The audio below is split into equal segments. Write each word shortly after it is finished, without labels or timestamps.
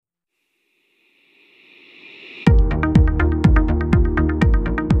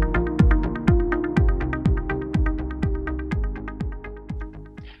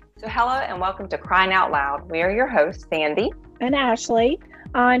hello, and welcome to Crying Out Loud. We are your hosts, Sandy and Ashley.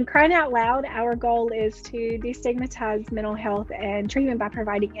 On Crying Out Loud, our goal is to destigmatize mental health and treatment by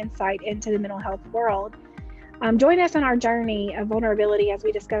providing insight into the mental health world. Join us on our journey of vulnerability as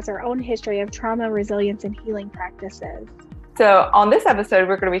we discuss our own history of trauma, resilience, and healing practices. So on this episode,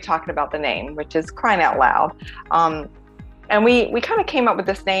 we're going to be talking about the name, which is Crying Out Loud. And we kind of came up with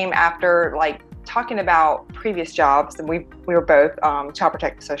this name after talking about previous jobs, and we were both child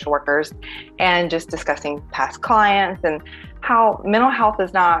protective social workers, and just discussing past clients and how mental health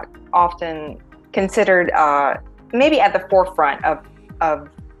is not often considered maybe at the forefront of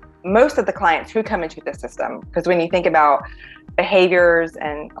most of the clients who come into the system. Because when you think about behaviors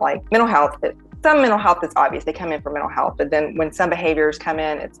and mental health, some mental health is obvious, they come in for mental health, but then when some behaviors come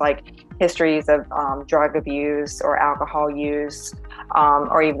in, it's like histories of drug abuse or alcohol use,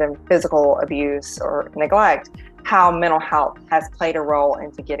 or even physical abuse or neglect, how mental health has played a role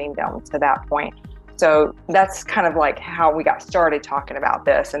into getting them to that point. So that's kind of how we got started talking about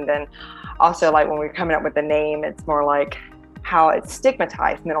this. And then also when we were coming up with the name, it's more like how it's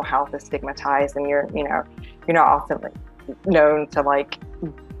stigmatized. Mental health is stigmatized, and you're not often known to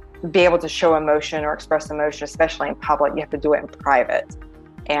be able to show emotion or express emotion, especially in public. You have to do it in private.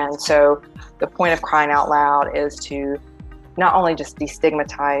 And so the point of Crying Out Loud is to not only just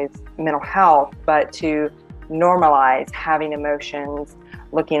destigmatize mental health, but to normalize having emotions,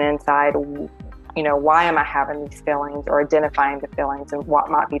 looking inside, why am I having these feelings, or identifying the feelings and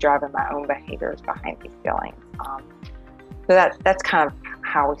what might be driving my own behaviors behind these feelings. So that's kind of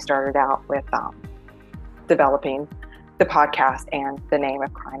how we started out with developing the podcast and the name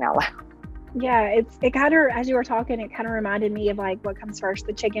of Crying Out Loud. Yeah, it kind of, as you were talking, it kind of reminded me of what comes first,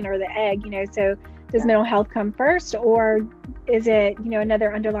 the chicken or the egg, so does mental health come first, or is it,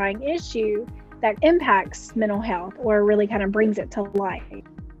 another underlying issue that impacts mental health or really kind of brings it to light?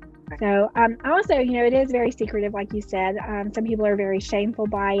 So also, it is very secretive, like you said. Some people are very shameful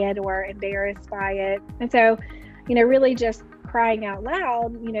by it or embarrassed by it. And so, really just crying out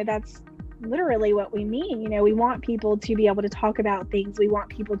loud, that's literally what we mean. We want people to be able to talk about things. We want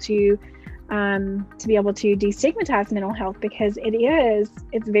people to be able to destigmatize mental health, because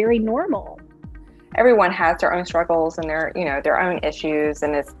it's very normal. Everyone has their own struggles and their own issues,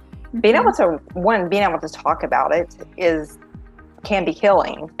 and it's being able to talk about it can be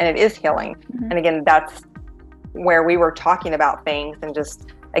healing, and it is healing. And again, that's where we were talking about things, and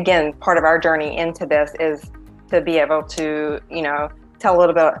just again, part of our journey into this is to be able to tell a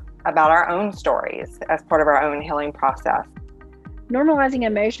little bit about our own stories as part of our own healing process. Normalizing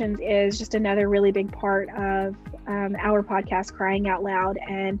emotions is just another really big part of our podcast, Crying Out Loud,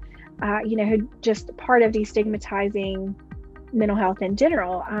 and just part of destigmatizing mental health in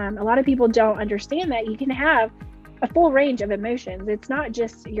general. A lot of people don't understand that you can have a full range of emotions. It's not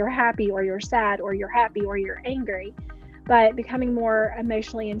just you're happy or you're sad or you're happy or you're angry, but becoming more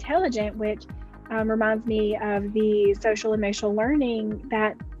emotionally intelligent, which reminds me of the social emotional learning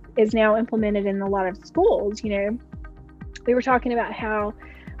that is now implemented in a lot of schools. We were talking about how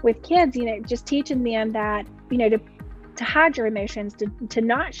with kids, just teaching them that, to hide your emotions, to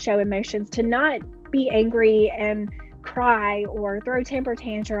not show emotions, to not be angry and cry or throw temper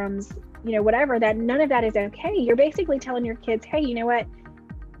tantrums, whatever, that none of that is okay. You're basically telling your kids, hey, you know what?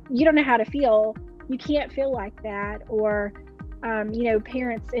 You don't know how to feel. You can't feel like that. Or,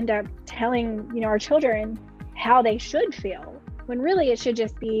 parents end up telling, our children how they should feel, when really it should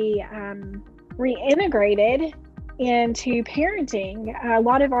just be reintegrated into parenting. A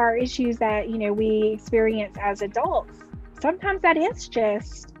lot of our issues that, we experience as adults, sometimes that is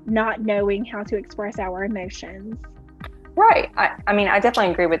just not knowing how to express our emotions. Right. I mean, I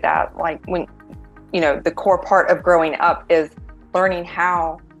definitely agree with that. When, the core part of growing up is learning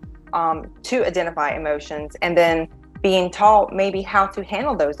how to identify emotions, and then being taught maybe how to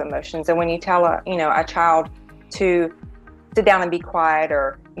handle those emotions. And when you tell a child to sit down and be quiet,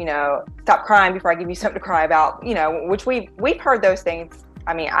 or, stop crying before I give you something to cry about, which we've heard those things.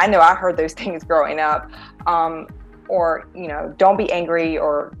 I mean, I know I heard those things growing up, or, don't be angry,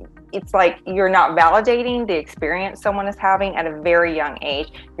 or it's you're not validating the experience someone is having at a very young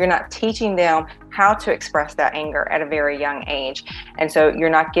age. You're not teaching them how to express that anger at a very young age. And so you're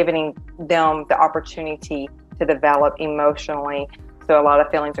not giving them the opportunity to develop emotionally. So a lot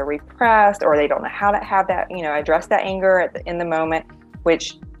of feelings are repressed, or they don't know how to have that, address that anger in the moment,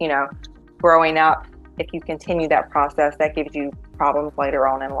 which, growing up, if you continue that process, that gives you problems later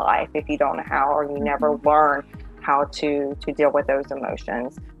on in life if you don't know how, or you never learn how to deal with those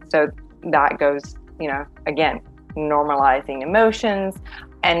emotions. So that goes, again, normalizing emotions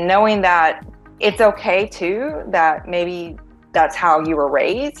and knowing that it's okay too, that maybe that's how you were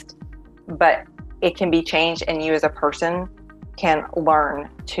raised, but it can be changed, and you as a person can learn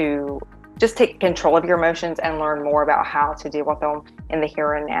to just take control of your emotions and learn more about how to deal with them in the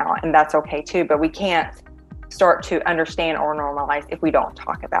here and now. And that's okay too, but we can't start to understand or normalize if we don't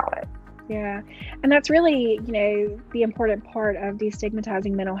talk about it. Yeah. And that's really, the important part of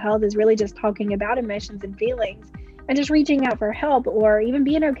destigmatizing mental health is really just talking about emotions and feelings and just reaching out for help, or even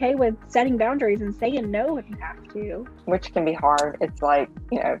being okay with setting boundaries and saying no if you have to. Which can be hard. It's like,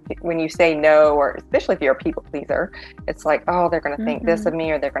 when you say no, or especially if you're a people pleaser, it's like, oh, they're going to think this of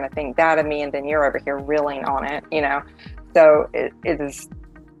me, or they're going to think that of me. And then you're over here reeling on it, So it is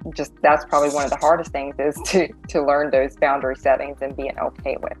just, that's probably one of the hardest things, is to learn those boundary settings and being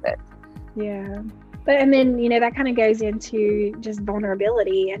okay with it. Yeah. And then, that kind of goes into just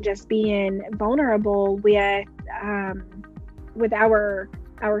vulnerability and just being vulnerable with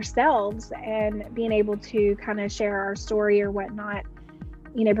ourselves and being able to kind of share our story or whatnot.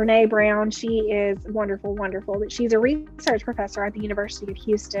 Brene Brown, she is wonderful. She's a research professor at the University of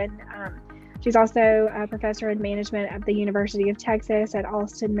Houston. She's also a professor in management at the University of Texas at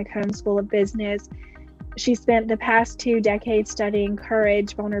Alston McComb School of Business. She spent the past 2 decades studying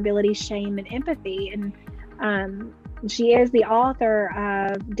courage, vulnerability, shame, and empathy. And she is the author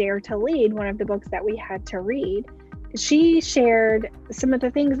of Dare to Lead, one of the books that we had to read. She shared some of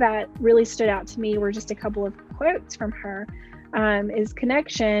the things that really stood out to me were just a couple of quotes from her. Is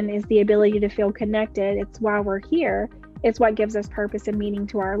connection is the ability to feel connected. It's why we're here. It's what gives us purpose and meaning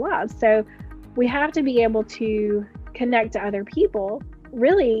to our lives. So we have to be able to connect to other people,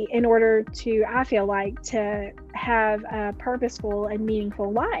 really, in order to, I feel like, to have a purposeful and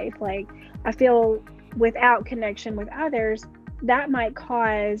meaningful life. Like, I feel without connection with others, that might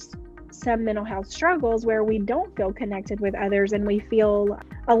cause some mental health struggles where we don't feel connected with others and we feel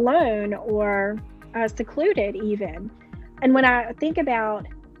alone or secluded even. And when I think about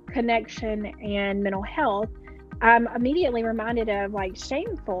connection and mental health, I'm immediately reminded of like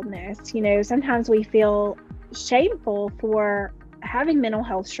shamefulness. Sometimes we feel shameful for having mental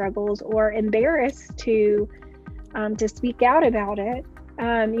health struggles or embarrassed to speak out about it.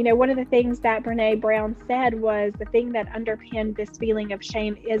 One of the things that Brene Brown said was the thing that underpinned this feeling of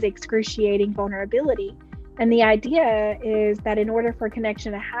shame is excruciating vulnerability. And the idea is that in order for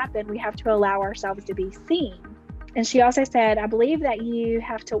connection to happen, we have to allow ourselves to be seen. And she also said, I believe that you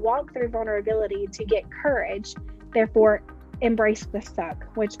have to walk through vulnerability to get courage, therefore embrace the suck,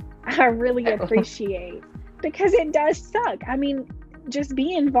 which I really appreciate because it does suck. I mean, just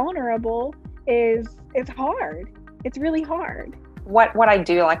being vulnerable it's hard. It's really hard. What I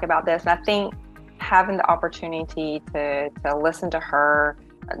do like about this, and I think having the opportunity to listen to her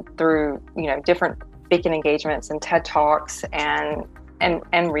through, different speaking engagements and TED Talks and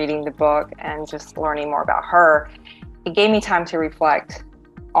reading the book and just learning more about her, it gave me time to reflect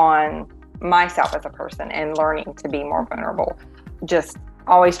on myself as a person and learning to be more vulnerable. Just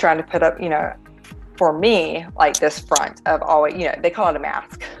always trying to put up, for me, like this front of always, they call it a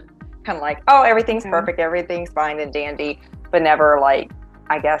mask, kind of like, oh, everything's perfect, everything's fine and dandy, but never like,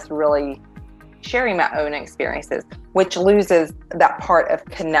 I guess, really sharing my own experiences, which loses that part of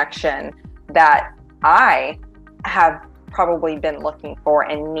connection that I have probably been looking for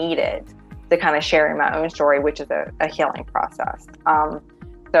and needed to kind of sharing my own story, which is a healing process.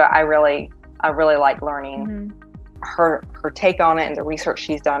 So I really like learning her take on it and the research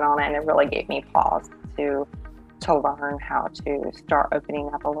she's done on it, and it really gave me pause to learn how to start opening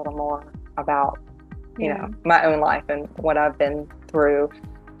up a little more about my own life and what I've been through,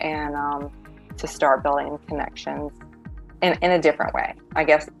 and to start building connections in a different way, I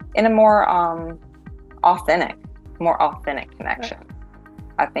guess, in a more authentic connection.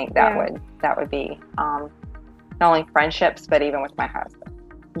 I think that would be not only friendships, but even with my husband,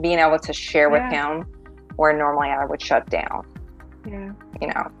 being able to share with him where normally I would shut down.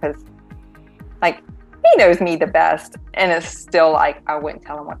 Because like, he knows me the best, and it's still like I wouldn't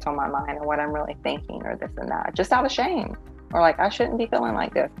tell him what's on my mind or what I'm really thinking or this and that, just out of shame, or like I shouldn't be feeling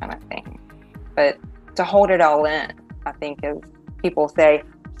like this kind of thing. But to hold it all in, I think, is, people say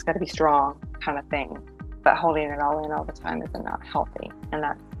it's got to be strong kind of thing, but holding it all in all the time is not healthy, and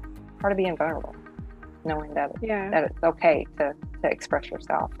that's part of being vulnerable, knowing that it's okay to express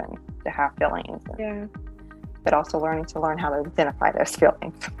yourself and to have feelings, but also learn how to identify those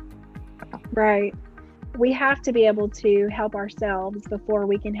feelings. Right. We have to be able to help ourselves before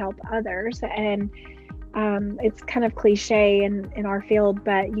we can help others. And it's kind of cliche in our field,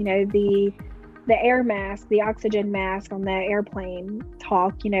 but the air mask, the oxygen mask on the airplane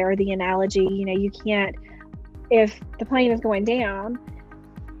talk, or the analogy, you can't, if the plane is going down,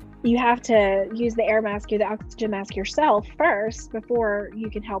 you have to use the air mask or the oxygen mask yourself first before you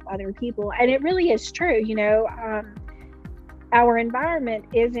can help other people. And it really is true. Our environment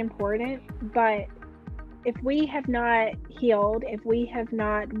is important, but if we have not healed, if we have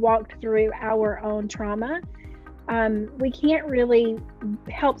not walked through our own trauma, we can't really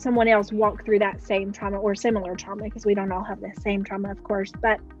help someone else walk through that same trauma or similar trauma, because we don't all have the same trauma, of course,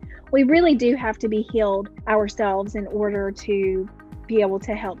 but we really do have to be healed ourselves in order to be able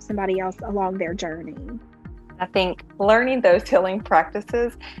to help somebody else along their journey. I think learning those healing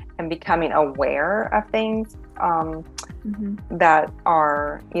practices and becoming aware of things that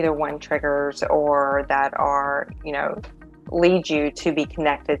are either one triggers or that are, lead you to be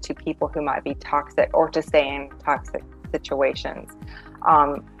connected to people who might be toxic or to stay in toxic situations.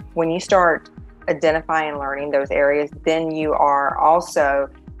 When you start identifying and learning those areas, then you are also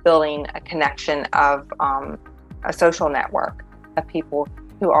building a connection of a social network of people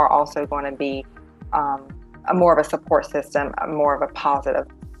who are also going to be more of a support system, more of a positive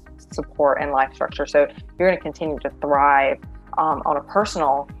support and life structure. So you're going to continue to thrive on a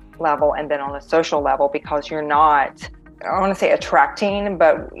personal level and then on a social level, because you're not, I don't want to say attracting,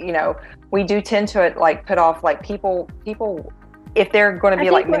 but we do tend to put off people, if they're going to be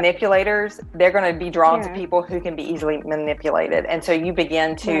manipulators, they're going to be drawn to people who can be easily manipulated. And so you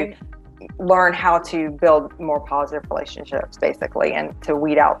begin to learn how to build more positive relationships, basically, and to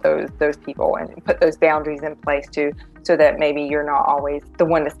weed out those people and put those boundaries in place so that maybe you're not always the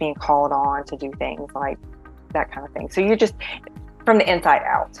one that's being called on to do things like that kind of thing. So you're just from the inside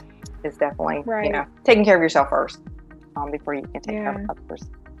out is definitely taking care of yourself first before you can take care of others.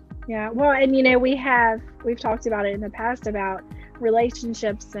 Yeah, well, and we've talked about it in the past about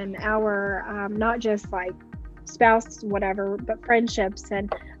relationships and our not just spouse, whatever, but friendships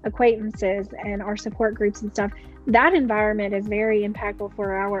and acquaintances and our support groups and stuff. That environment is very impactful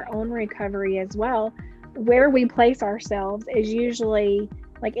for our own recovery as well. Where we place ourselves is usually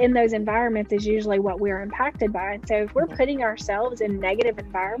in those environments is usually what we're impacted by. And so if we're putting ourselves in negative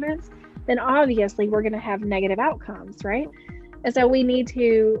environments, then obviously we're going to have negative outcomes, right? And so we need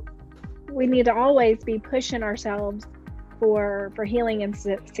to always be pushing ourselves for healing and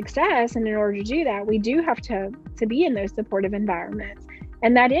success. And in order to do that, we do have to be in those supportive environments.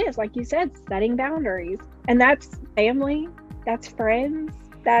 And that is, like you said, setting boundaries. And that's family, that's friends,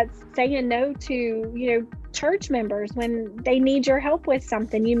 that's saying no to, church members when they need your help with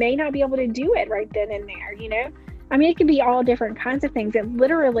something. You may not be able to do it right then and there, I mean, it can be all different kinds of things. It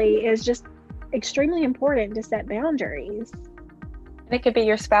literally is just extremely important to set boundaries. And it could be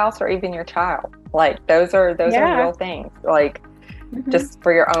your spouse or even your child. Those are real things. Just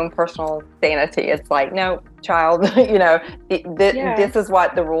for your own personal sanity, it's no, child, this is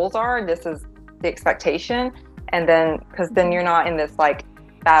what the rules are. This is the expectation. And then, because then you're not in this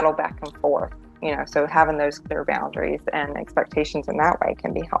battle back and forth, so having those clear boundaries and expectations in that way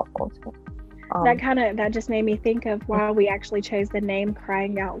can be helpful too. That just made me think of why we actually chose the name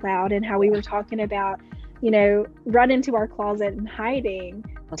Crying Out Loud, and how we were talking about, run into our closet and hiding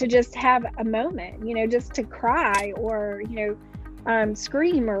to just have a moment, just to cry or,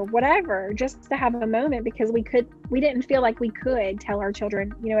 scream or whatever, just to have a moment, because we didn't feel like we could tell our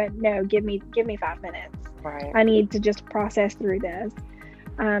children, no, give me 5 minutes. Right. I need to just process through this.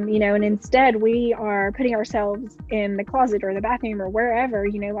 And instead we are putting ourselves in the closet or the bathroom or wherever,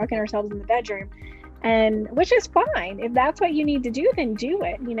 locking ourselves in the bedroom, and which is fine. If that's what you need to do, then do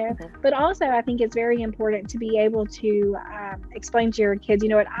it, But also I think it's very important to be able to explain to your kids,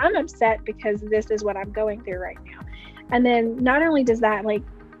 what, I'm upset because this is what I'm going through right now. And then not only does that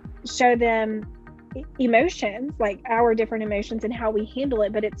show them emotions, our different emotions and how we handle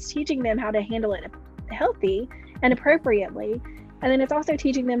it, but it's teaching them how to handle it healthy and appropriately. And then it's also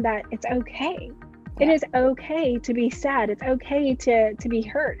teaching them that it's okay. It is okay to be sad. It's okay to be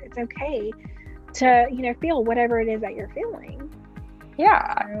hurt. It's okay to, feel whatever it is that you're feeling.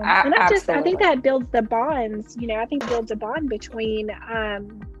 Yeah. And I think that builds the bonds, I think builds a bond between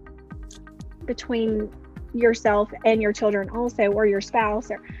yourself and your children also, or your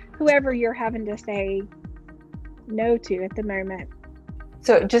spouse, or whoever you're having to say no to at the moment.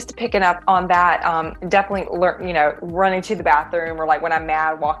 So just picking up on that, definitely running to the bathroom, or when I'm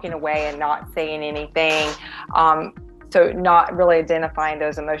mad, walking away and not saying anything. So not really identifying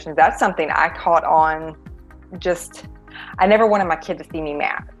those emotions. That's something I caught on. I never wanted my kid to see me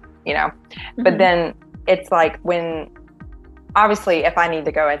mad, but then it's when, obviously, if I need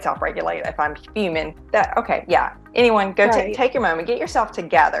to go and self-regulate, if I'm fuming, anyone go take your moment, get yourself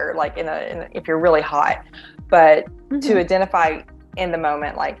together, if you're really hot, but to identify in the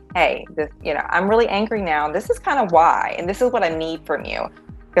moment, hey, this, I'm really angry now. This is kind of why, and this is what I need from you.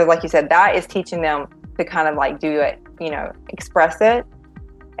 Because like you said, that is teaching them to kind of like do it, express it,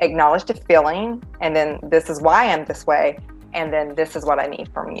 acknowledge the feeling, and then this is why I'm this way, and then this is what I need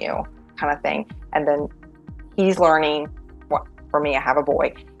from you, kind of thing. And then he's learning, for me, I have a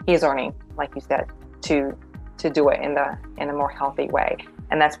boy, he's learning, like you said, to do it in a more healthy way.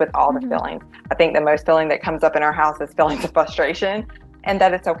 And that's with all the feelings. I think the most feeling that comes up in our house is feelings of frustration, and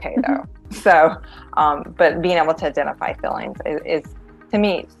that it's okay though. So, but being able to identify feelings is to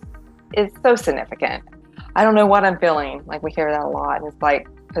me, is so significant. I don't know what I'm feeling. Like, we hear that a lot. And it's like,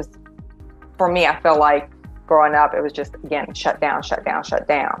 because for me, I feel like growing up, it was just, again, shut down.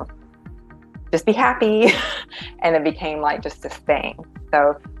 Just be happy. And it became like just this thing.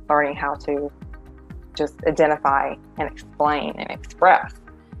 So learning how to just identify and explain and express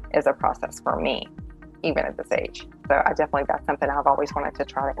is a process for me, even at this age. So that's something I've always wanted to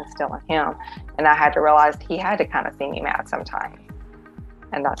try to instill in him. And I had to realize he had to kind of see me mad sometimes.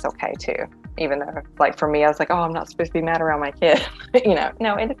 And that's okay too. Even though, like, for me, I was like, oh, I'm not supposed to be mad around my kid. No,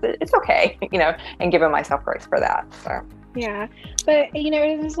 it's okay, and giving myself grace for that. So. Yeah. But,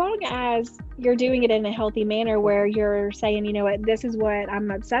 as long as you're doing it in a healthy manner where you're saying, what, this is what I'm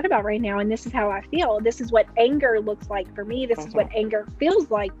upset about right now, and this is how I feel. This is what anger looks like for me. This is what anger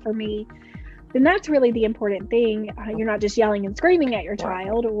feels like for me. Then that's really the important thing. You're not just yelling and screaming at your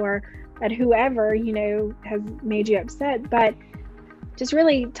child or at whoever, has made you upset, but just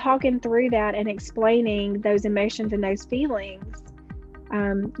really talking through that and explaining those emotions and those feelings.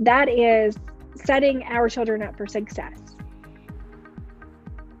 That is setting our children up for success.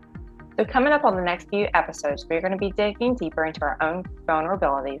 So coming up on the next few episodes, we're going to be digging deeper into our own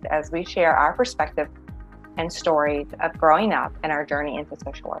vulnerabilities as we share our perspective and stories of growing up and our journey into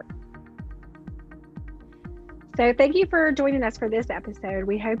social work. So thank you for joining us for this episode.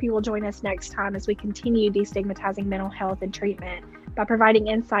 We hope you will join us next time as we continue destigmatizing mental health and treatment by providing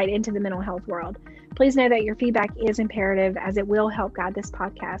insight into the mental health world. Please know that your feedback is imperative, as it will help guide this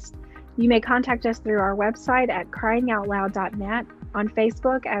podcast. You may contact us through our website at cryingoutloud.net, on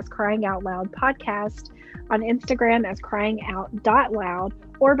Facebook as Crying Out Loud Podcast, on Instagram as cryingout.loud,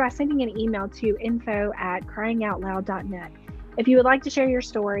 or by sending an email to info@cryingoutloud.net. If you would like to share your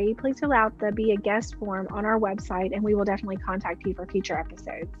story, please fill out the Be a Guest form on our website, and we will definitely contact you for future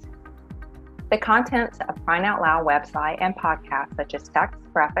episodes. The contents of Crying Out Loud website and podcast, such as text,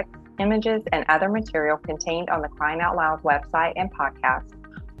 graphics, images, and other material contained on the Crying Out Loud website and podcast,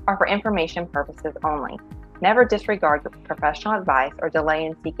 are for information purposes only. Never disregard professional advice or delay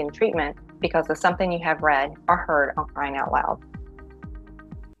in seeking treatment because of something you have read or heard on Crying Out Loud.